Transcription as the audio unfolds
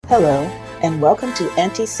Hello, and welcome to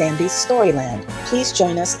Auntie Sandy's Storyland. Please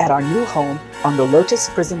join us at our new home on the Lotus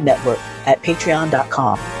Prison Network at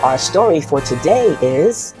patreon.com. Our story for today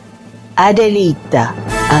is Adelita,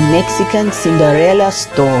 a Mexican Cinderella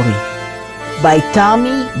Story by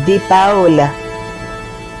Tommy de Paola.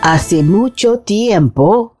 Hace mucho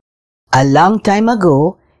tiempo, a long time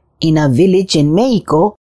ago, in a village in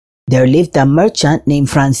Mexico, there lived a merchant named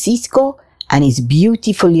Francisco and his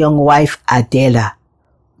beautiful young wife Adela.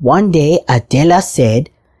 One day Adela said,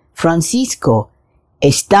 "Francisco,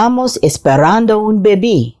 estamos esperando un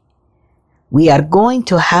bebé. We are going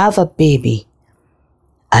to have a baby."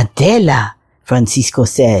 "Adela," Francisco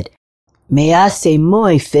said, "me hace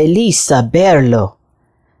muy feliz saberlo.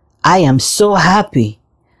 I am so happy."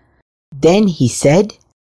 Then he said,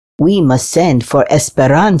 "We must send for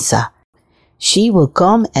Esperanza. She will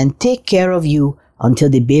come and take care of you until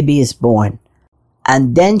the baby is born,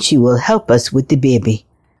 and then she will help us with the baby."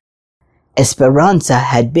 Esperanza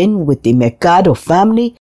had been with the Mercado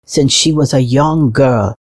family since she was a young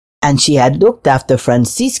girl, and she had looked after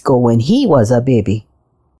Francisco when he was a baby.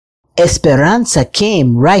 Esperanza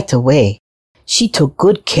came right away. She took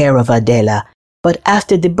good care of Adela, but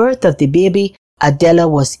after the birth of the baby, Adela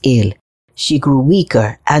was ill. She grew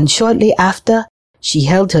weaker, and shortly after, she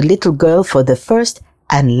held her little girl for the first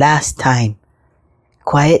and last time.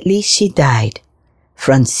 Quietly, she died.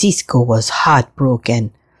 Francisco was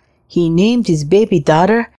heartbroken. He named his baby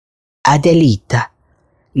daughter Adelita,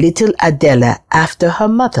 little Adela after her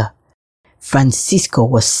mother. Francisco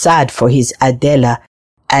was sad for his Adela,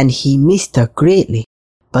 and he missed her greatly,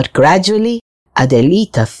 but gradually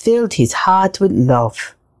Adelita filled his heart with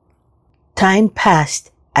love. Time passed,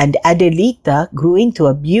 and Adelita grew into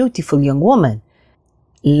a beautiful young woman.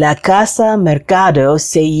 La casa mercado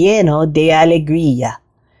se llenó de alegría.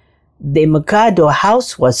 The mercado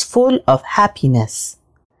house was full of happiness.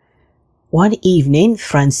 One evening,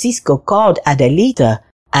 Francisco called Adelita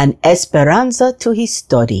and Esperanza to his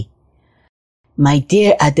study. "My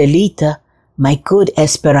dear Adelita, my good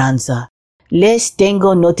Esperanza, les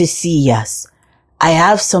tengo noticias. I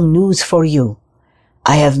have some news for you.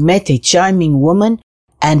 I have met a charming woman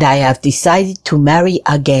and I have decided to marry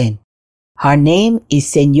again. Her name is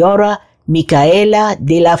Señora Micaela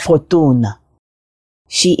de la Fortuna.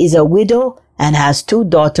 She is a widow and has 2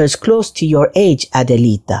 daughters close to your age,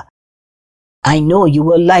 Adelita. I know you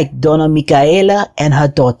will like Donna Micaela and her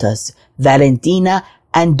daughters, Valentina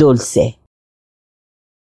and Dulce."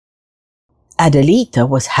 Adelita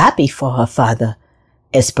was happy for her father.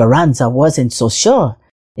 Esperanza wasn't so sure,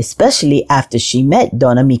 especially after she met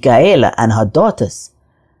Donna Micaela and her daughters.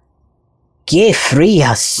 "Qué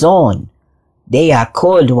frías son. They are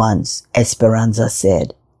cold ones," Esperanza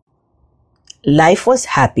said. Life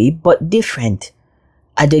was happy but different.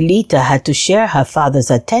 Adelita had to share her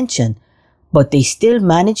father's attention, but they still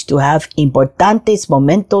managed to have importantes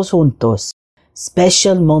momentos juntos,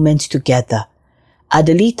 special moments together.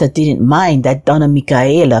 Adelita didn't mind that Donna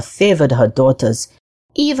Micaela favored her daughters,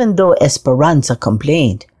 even though Esperanza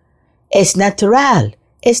complained. Es natural,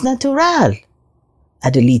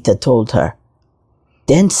 Adelita told her.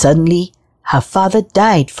 Then suddenly, her father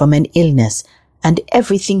died from an illness, and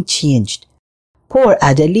everything changed. Poor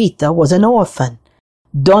Adelita was an orphan.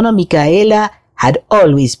 Donna Micaela had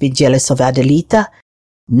always been jealous of Adelita.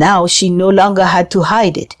 Now she no longer had to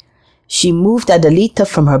hide it. She moved Adelita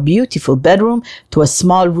from her beautiful bedroom to a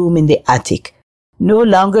small room in the attic. No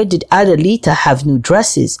longer did Adelita have new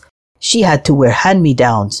dresses. She had to wear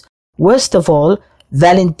hand-me-downs. Worst of all,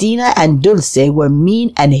 Valentina and Dulce were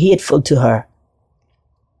mean and hateful to her.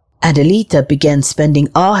 Adelita began spending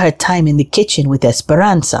all her time in the kitchen with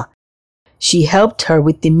Esperanza. She helped her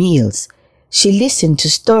with the meals. She listened to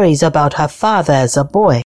stories about her father as a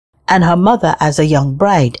boy and her mother as a young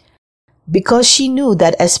bride. Because she knew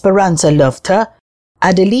that Esperanza loved her,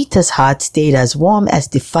 Adelita's heart stayed as warm as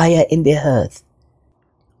the fire in the hearth.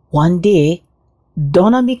 One day,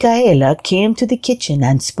 Donna Micaela came to the kitchen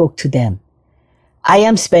and spoke to them. "I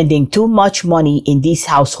am spending too much money in this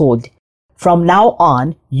household. From now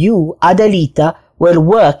on, you, Adelita, will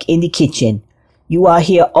work in the kitchen. You are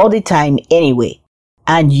here all the time anyway.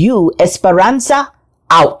 And you, Esperanza,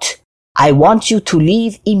 out. I want you to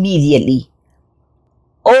leave immediately."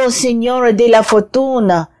 "Oh, Señora de la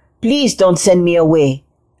Fortuna, please don't send me away,"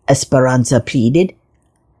 Esperanza pleaded.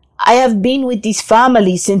 "I have been with this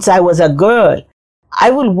family since I was a girl. I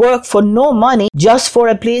will work for no money just for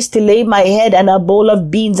a place to lay my head and a bowl of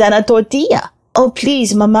beans and a tortilla." "Oh,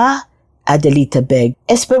 please, Mama," Adelita begged.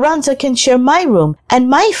 "Esperanza can share my room and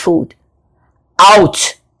my food."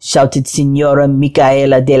 "Out!" shouted Señora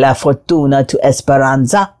Micaela de la Fortuna to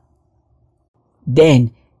Esperanza.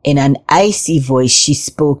 Then In an icy voice, she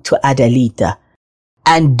spoke to Adelita.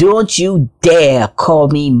 "And don't you dare call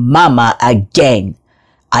me Mama again.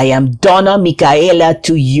 I am Donna Micaela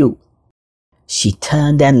to you." She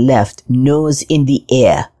turned and left, nose in the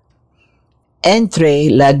air. Entre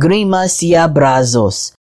lágrimas y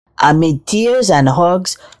abrazos, amid tears and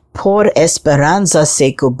hugs, poor Esperanza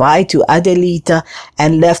said goodbye to Adelita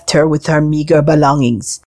and left her with her meager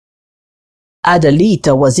belongings.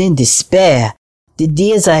 Adelita was in despair. The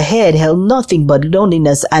days ahead held nothing but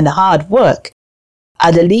loneliness and hard work.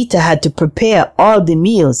 Adelita had to prepare all the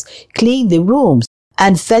meals, clean the rooms,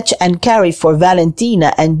 and fetch and carry for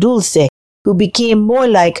Valentina and Dulce, who became more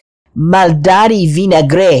like maldad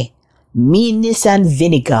vinagre, meanness and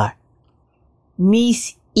vinegar.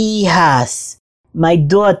 "Mis hijas, my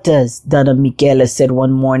daughters," Donna Micaela said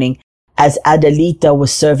one morning as Adelita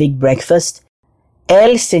was serving breakfast.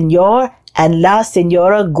 "El Señor and La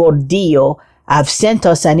Señora Gordillo have sent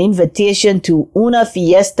us an invitation to una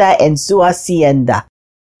fiesta en su hacienda,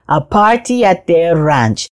 a party at their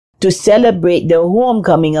ranch, to celebrate the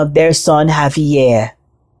homecoming of their son Javier."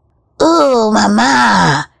 "Oh,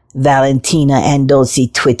 Mama," Valentina and Dulce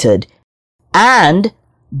twittered. "And,"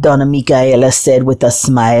 Donna Micaela said with a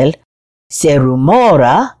smile, "se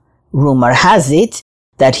rumora, rumor has it,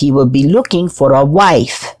 that he will be looking for a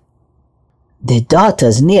wife." The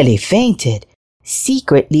daughters nearly fainted.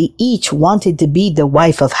 Secretly, each wanted to be the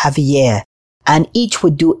wife of Javier, and each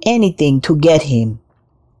would do anything to get him.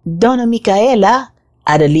 "Donna Micaela,"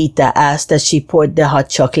 Adelita asked as she poured the hot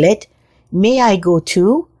chocolate, "may I go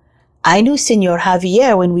too? I knew Señor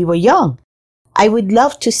Javier when we were young. I would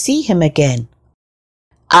love to see him again."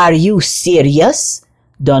 "Are you serious?"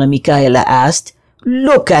 Donna Micaela asked.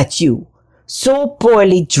 "Look at you, so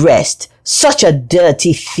poorly dressed, such a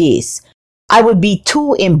dirty face. I would be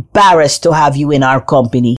too embarrassed to have you in our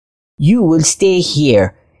company. You will stay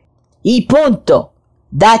here. Y punto.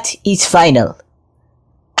 That is final."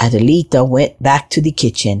 Adelita went back to the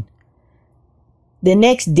kitchen. The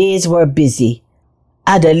next days were busy.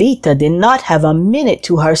 Adelita did not have a minute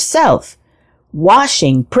to herself.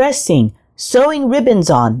 Washing, pressing, sewing ribbons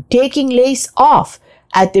on, taking lace off,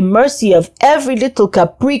 at the mercy of every little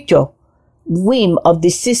capricho, whim of the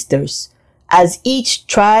sisters, as each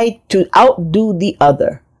tried to outdo the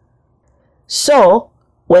other. So,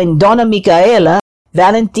 when Donna Micaela,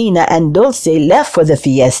 Valentina, and Dulce left for the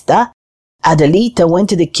fiesta, Adelita went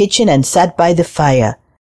to the kitchen and sat by the fire.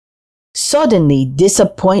 Suddenly,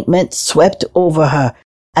 disappointment swept over her,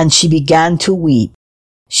 and she began to weep.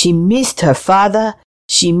 She missed her father,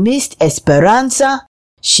 she missed Esperanza,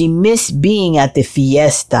 she missed being at the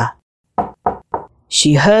fiesta.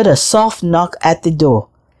 She heard a soft knock at the door.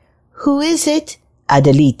 "Who is it?"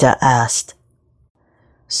 Adelita asked.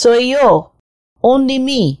 "Soy yo. Only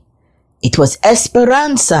me." It was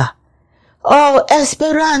Esperanza. "Oh,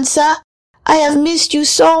 Esperanza, I have missed you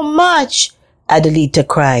so much," Adelita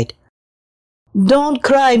cried. "Don't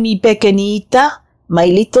cry, mi pequeñita, my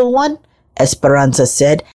little one," Esperanza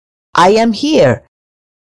said. "I am here.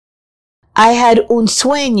 I had un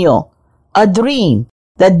sueño, a dream,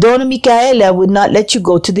 that Donna Micaela would not let you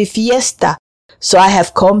go to the fiesta, so I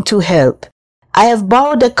have come to help. I have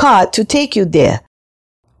borrowed a cart to take you there."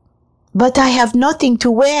 "But I have nothing to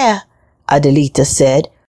wear," Adelita said.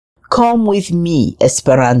 "Come with me,"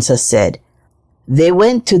 Esperanza said. They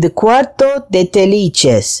went to the Cuarto de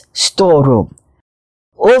Teliches storeroom.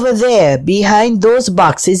 "Over there, behind those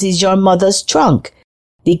boxes, is your mother's trunk.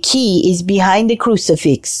 The key is behind the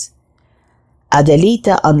crucifix."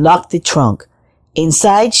 Adelita unlocked the trunk.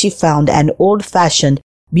 Inside, she found an old-fashioned,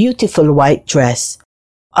 beautiful white dress.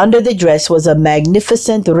 Under the dress was a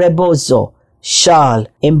magnificent rebozo, shawl,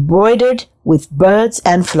 embroidered with birds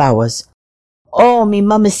and flowers. "Oh, mi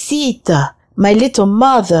mamacita, my little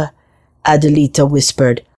mother," Adelita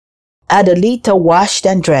whispered. Adelita washed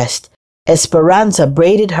and dressed. Esperanza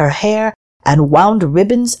braided her hair and wound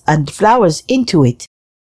ribbons and flowers into it.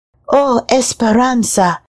 "Oh,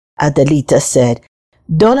 Esperanza," Adelita said,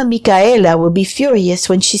 "Donna Micaela will be furious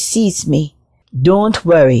when she sees me." "Don't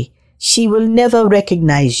worry, she will never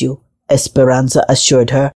recognize you," Esperanza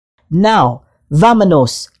assured her. "Now,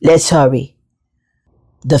 vámonos, let's hurry."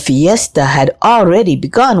 The fiesta had already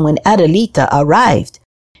begun when Adelita arrived.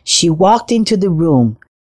 She walked into the room.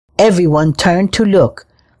 Everyone turned to look.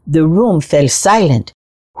 The room fell silent.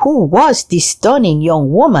 Who was this stunning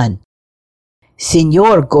young woman?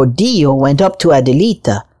 Señor Gordillo went up to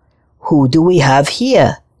Adelita. "Who do we have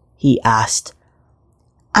here?" he asked.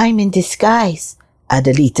 "I'm in disguise,"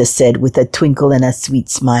 Adelita said with a twinkle and a sweet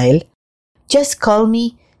smile. "Just call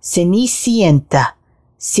me Cenicienta,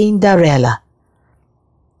 Cinderella."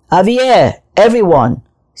 "Javier, everyone,"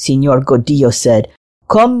 Senor Gordillo said.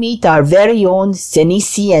 Come meet our very own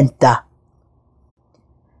Cenicienta.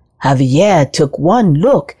 Javier took one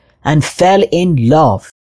look and fell in love.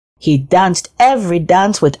 He danced every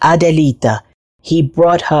dance with Adelita. He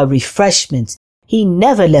brought her refreshments. He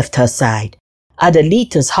never left her side.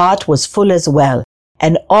 Adelita's heart was full as well,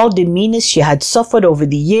 and all the meanness she had suffered over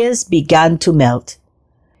the years began to melt.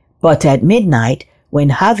 But at midnight, when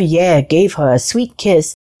Javier gave her a sweet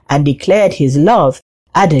kiss and declared his love,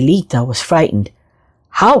 Adelita was frightened.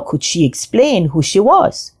 How could she explain who she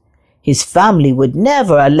was? His family would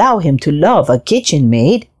never allow him to love a kitchen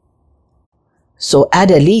maid. So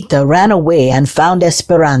Adelita ran away and found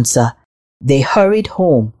Esperanza. They hurried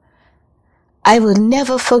home. I will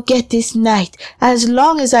never forget this night as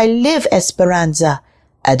long as I live, Esperanza,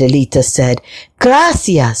 Adelita said.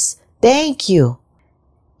 Gracias. Thank you.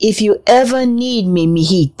 If you ever need me,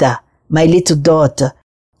 mijita, my little daughter,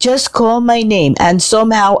 just call my name and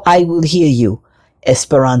somehow I will hear you,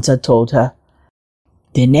 Esperanza told her.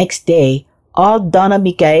 The next day, all Donna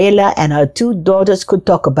Micaela and her two daughters could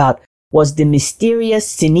talk about was the mysterious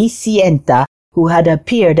Cenicienta who had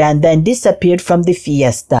appeared and then disappeared from the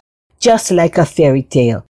fiesta, just like a fairy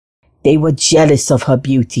tale. They were jealous of her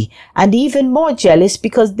beauty, and even more jealous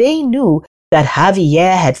because they knew that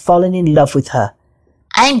Javier had fallen in love with her.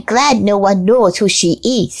 I'm glad no one knows who she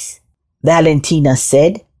is, Valentina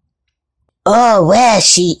said. Oh, where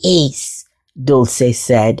she is, Dulce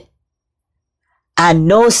said. A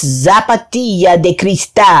nos zapatilla de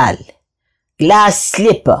cristal, glass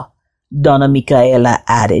slipper, Donna Micaela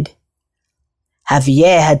added.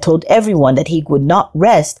 Javier had told everyone that he would not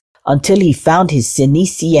rest until he found his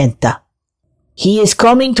Cenicienta. He is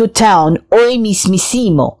coming to town hoy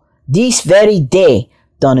mismissimo, this very day,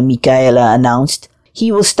 Donna Micaela announced.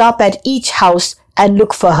 He will stop at each house and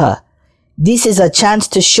look for her. This is a chance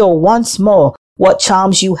to show once more what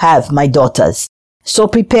charms you have, my daughters. So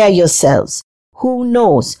prepare yourselves. Who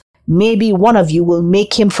knows, maybe one of you will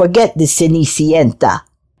make him forget the Cenicienta.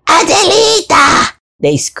 Adelita!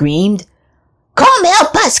 They screamed. Come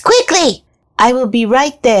help us quickly! I will be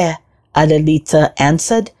right there, Adelita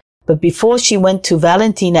answered, but before she went to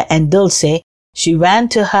Valentina and Dulce, she ran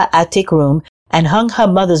to her attic room and hung her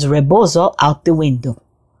mother's rebozo out the window.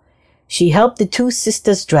 She helped the two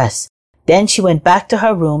sisters dress. Then she went back to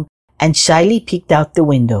her room and shyly peeked out the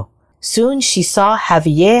window. Soon she saw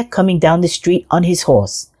Javier coming down the street on his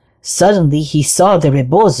horse. Suddenly he saw the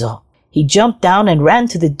rebozo. He jumped down and ran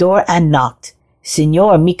to the door and knocked.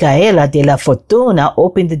 Senor Micaela de la Fortuna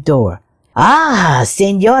opened the door. Ah,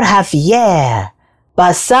 Senor Javier.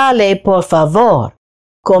 Pasale, por favor.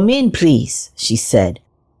 Come in, please, she said.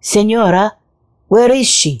 Senora, where is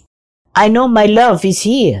she? I know my love is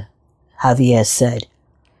here, Javier said.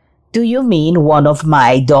 Do you mean one of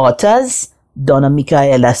my daughters? Donna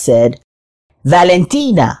Micaela said.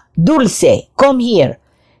 Valentina, Dulce, come here.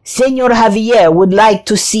 Senor Javier would like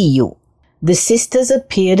to see you. The sisters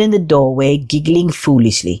appeared in the doorway, giggling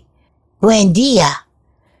foolishly. Buen dia.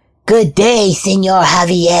 Good day, Senor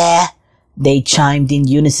Javier, they chimed in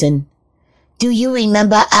unison. Do you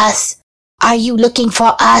remember us? Are you looking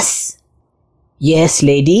for us? Yes,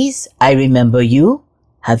 ladies, I remember you,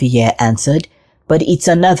 Javier answered, but it's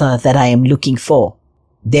another that I am looking for.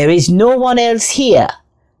 There is no one else here,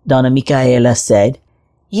 Donna Micaela said.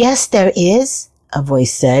 Yes, there is, a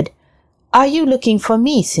voice said. Are you looking for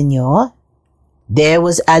me, senor? There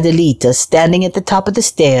was Adelita standing at the top of the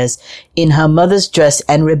stairs in her mother's dress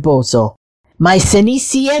and rebozo. My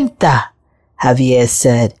Cenicienta, Javier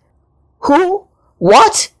said. Who?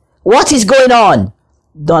 What? What is going on?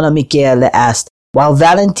 Donna Micaela asked, while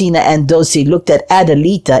Valentina and Dulce looked at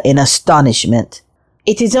Adelita in astonishment.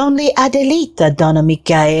 It is only Adelita, Donna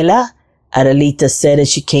Micaela, Adelita said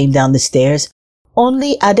as she came down the stairs.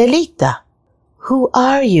 Only Adelita. Who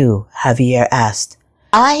are you? Javier asked.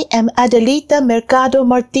 I am Adelita Mercado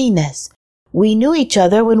Martinez. We knew each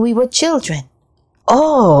other when we were children.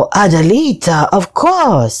 Oh, Adelita, of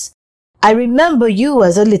course. I remember you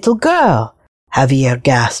as a little girl, Javier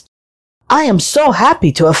gasped. I am so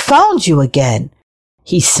happy to have found you again.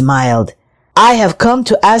 He smiled. I have come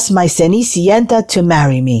to ask my Cenicienta to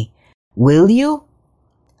marry me. Will you?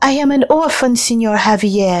 I am an orphan, Senor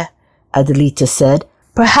Javier, Adelita said.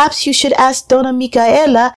 Perhaps you should ask Donna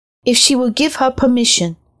Micaela if she will give her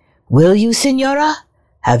permission. Will you, Senora?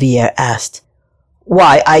 Javier asked.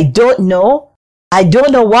 Why, I don't know. I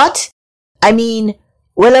don't know what? I mean,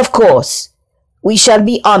 well, of course. We shall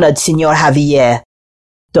be honored, Senor Javier,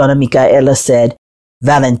 Donna Micaela said.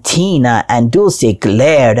 Valentina and Dulce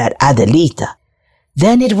glared at Adelita.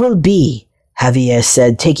 Then it will be, Javier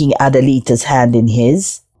said, taking Adelita's hand in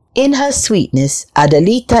his. In her sweetness,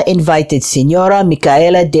 Adelita invited Signora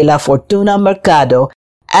Micaela de la Fortuna Mercado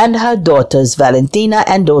and her daughters Valentina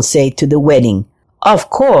and Dulce to the wedding. Of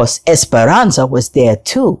course, Esperanza was there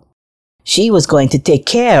too. She was going to take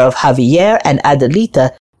care of Javier and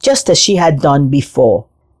Adelita just as she had done before.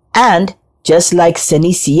 And, just like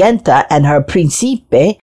Cenicienta and her prince,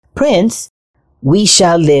 we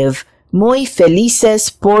shall live muy felices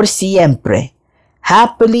por siempre,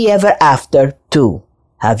 happily ever after too,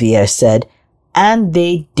 Javier said, and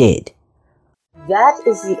they did. That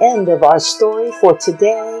is the end of our story for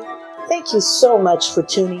today. Thank you so much for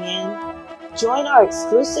tuning in. Join our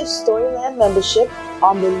exclusive Storyland membership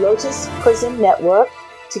on the Lotus Prism Network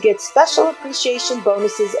to get special appreciation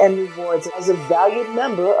bonuses and rewards as a valued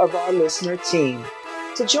member of our listener team.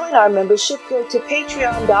 To join our membership, go to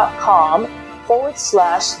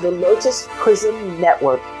patreon.com/the Lotus Prism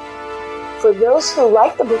Network. For those who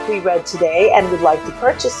like the book we read today and would like to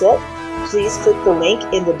purchase it, please click the link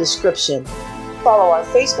in the description. Follow our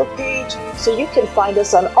Facebook page so you can find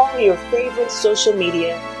us on all your favorite social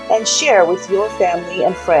media and share with your family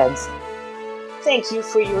and friends. Thank you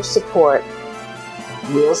for your support.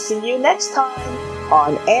 We'll see you next time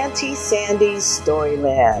on Auntie Sandy's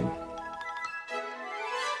Storyland.